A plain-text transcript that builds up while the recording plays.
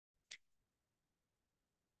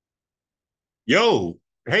Yo,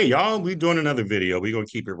 hey y'all, we doing another video. We're gonna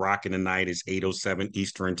keep it rocking tonight. It's 8:07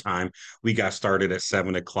 Eastern time. We got started at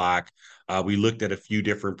 7 o'clock. We looked at a few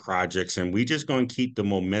different projects and we just gonna keep the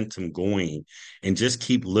momentum going and just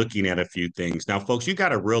keep looking at a few things. Now, folks, you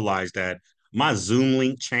gotta realize that my Zoom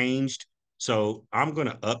link changed. So I'm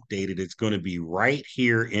gonna update it. It's gonna be right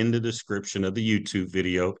here in the description of the YouTube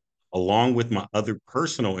video, along with my other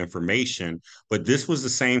personal information, but this was the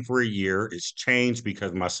same for a year. It's changed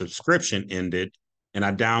because my subscription ended and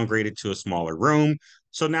I downgraded to a smaller room.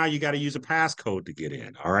 So now you got to use a passcode to get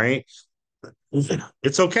in. All right.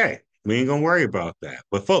 It's okay. We ain't going to worry about that.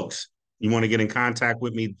 But folks, you want to get in contact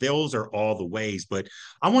with me? Those are all the ways. But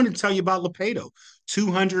I want to tell you about Lapaido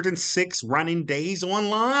 206 running days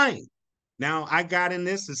online. Now, I got in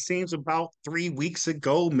this, it seems about 3 weeks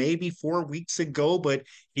ago, maybe 4 weeks ago, but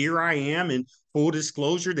here I am. In full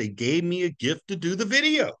disclosure, they gave me a gift to do the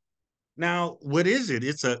video. Now, what is it?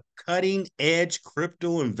 It's a cutting edge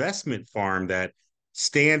crypto investment farm that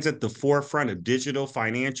stands at the forefront of digital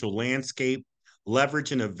financial landscape,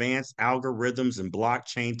 leveraging advanced algorithms and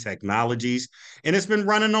blockchain technologies. And it's been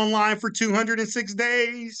running online for 206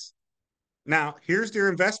 days. Now, here's their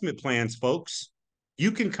investment plans, folks.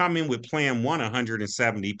 You can come in with plan one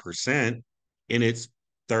 170%, and it's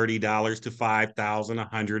 $30 to 5,000,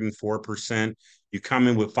 104%. You come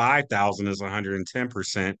in with 5,000 is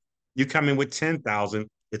 110%. You come in with 10,000,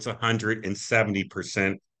 it's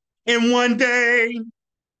 170% in one day.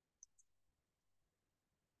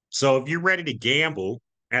 So if you're ready to gamble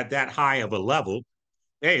at that high of a level,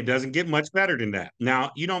 hey, it doesn't get much better than that.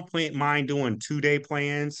 Now, you don't mind doing 2 day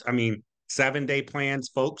plans. I mean, 7 day plans,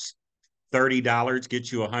 folks. $30 gets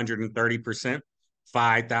you 130%,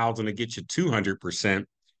 5,000 to get you 200%,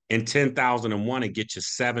 and 10,001 to get you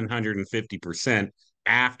 750%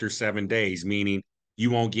 after 7 days, meaning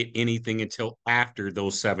you won't get anything until after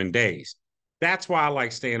those 7 days. That's why I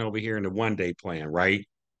like staying over here in the 1 day plan, right?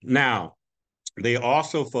 Now, they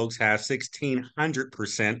also, folks, have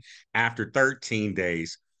 1,600% after 13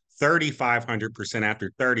 days, 3,500% after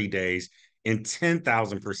 30 days, and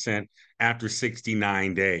 10,000% after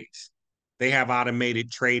 69 days. They have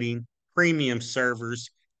automated trading, premium servers,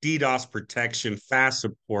 DDoS protection, fast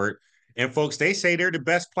support. And folks, they say they're the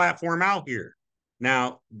best platform out here.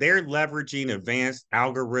 Now, they're leveraging advanced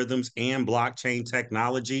algorithms and blockchain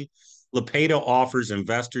technology. Lapaido offers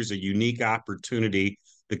investors a unique opportunity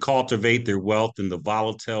to cultivate their wealth in the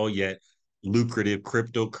volatile yet lucrative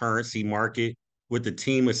cryptocurrency market. With a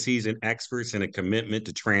team of seasoned experts and a commitment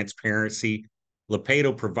to transparency,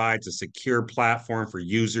 Lapaido provides a secure platform for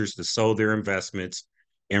users to sow their investments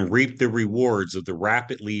and reap the rewards of the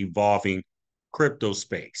rapidly evolving crypto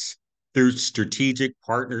space. Through strategic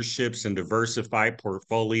partnerships and diversified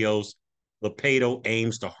portfolios, Lapaido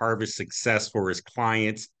aims to harvest success for its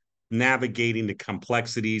clients, navigating the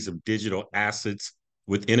complexities of digital assets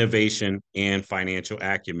with innovation and financial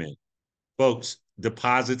acumen. Folks,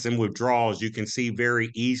 deposits and withdrawals you can see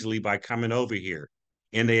very easily by coming over here.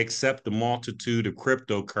 And they accept the multitude of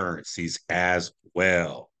cryptocurrencies as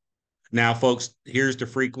well. Now, folks, here's the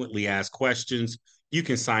frequently asked questions. You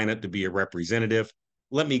can sign up to be a representative.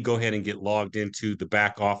 Let me go ahead and get logged into the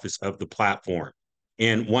back office of the platform.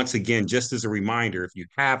 And once again, just as a reminder, if you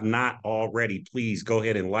have not already, please go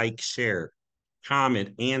ahead and like, share, comment,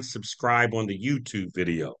 and subscribe on the YouTube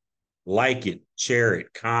video. Like it, share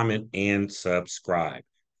it, comment, and subscribe.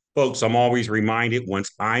 Folks, I'm always reminded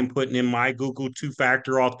once I'm putting in my Google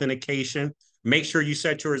two-factor authentication, make sure you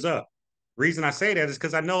set yours up. Reason I say that is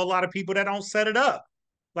because I know a lot of people that don't set it up.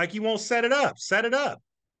 Like you won't set it up. Set it up.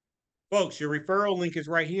 Folks, your referral link is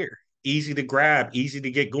right here. Easy to grab, easy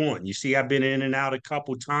to get going. You see, I've been in and out a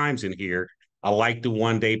couple times in here. I like the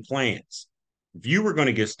 1 day plans. If you were going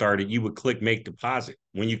to get started, you would click make deposit.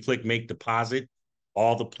 When you click make deposit,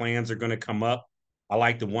 all the plans are going to come up. I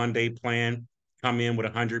like the 1 day plan. Come in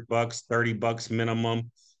with $100, $30 minimum.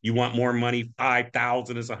 You want more money,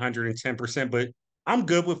 5,000 is 110%, but I'm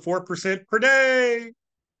good with 4% per day.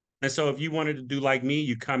 And so if you wanted to do like me,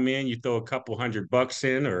 you come in, you throw a couple $100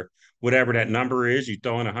 in or whatever that number is, you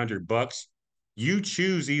throw in $100. You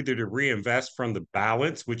choose either to reinvest from the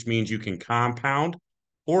balance, which means you can compound,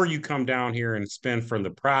 or you come down here and spend from the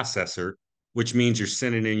processor, which means you're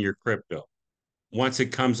sending in your crypto. Once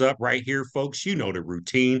it comes up right here, folks, you know the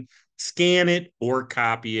routine. Scan it or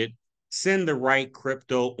copy it, send the right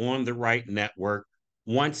crypto on the right network.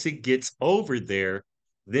 Once it gets over there,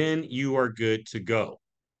 then you are good to go.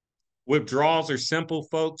 Withdrawals are simple,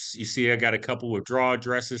 folks. You see, I got a couple withdrawal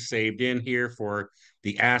addresses saved in here for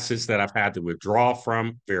the assets that I've had to withdraw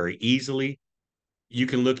from very easily. You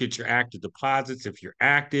can look at your active deposits if you're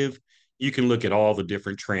active. You can look at all the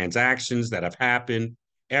different transactions that have happened,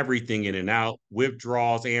 everything in and out,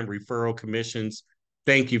 withdrawals and referral commissions.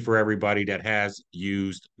 Thank you for everybody that has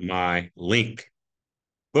used my link.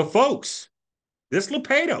 But folks, this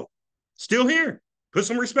Lapaido still here. Put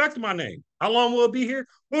some respect to my name. How long will it be here?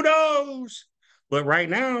 Who knows? But right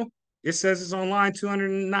now, it says it's online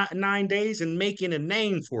 209 days and making a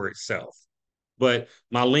name for itself. But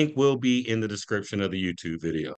my link will be in the description of the YouTube video.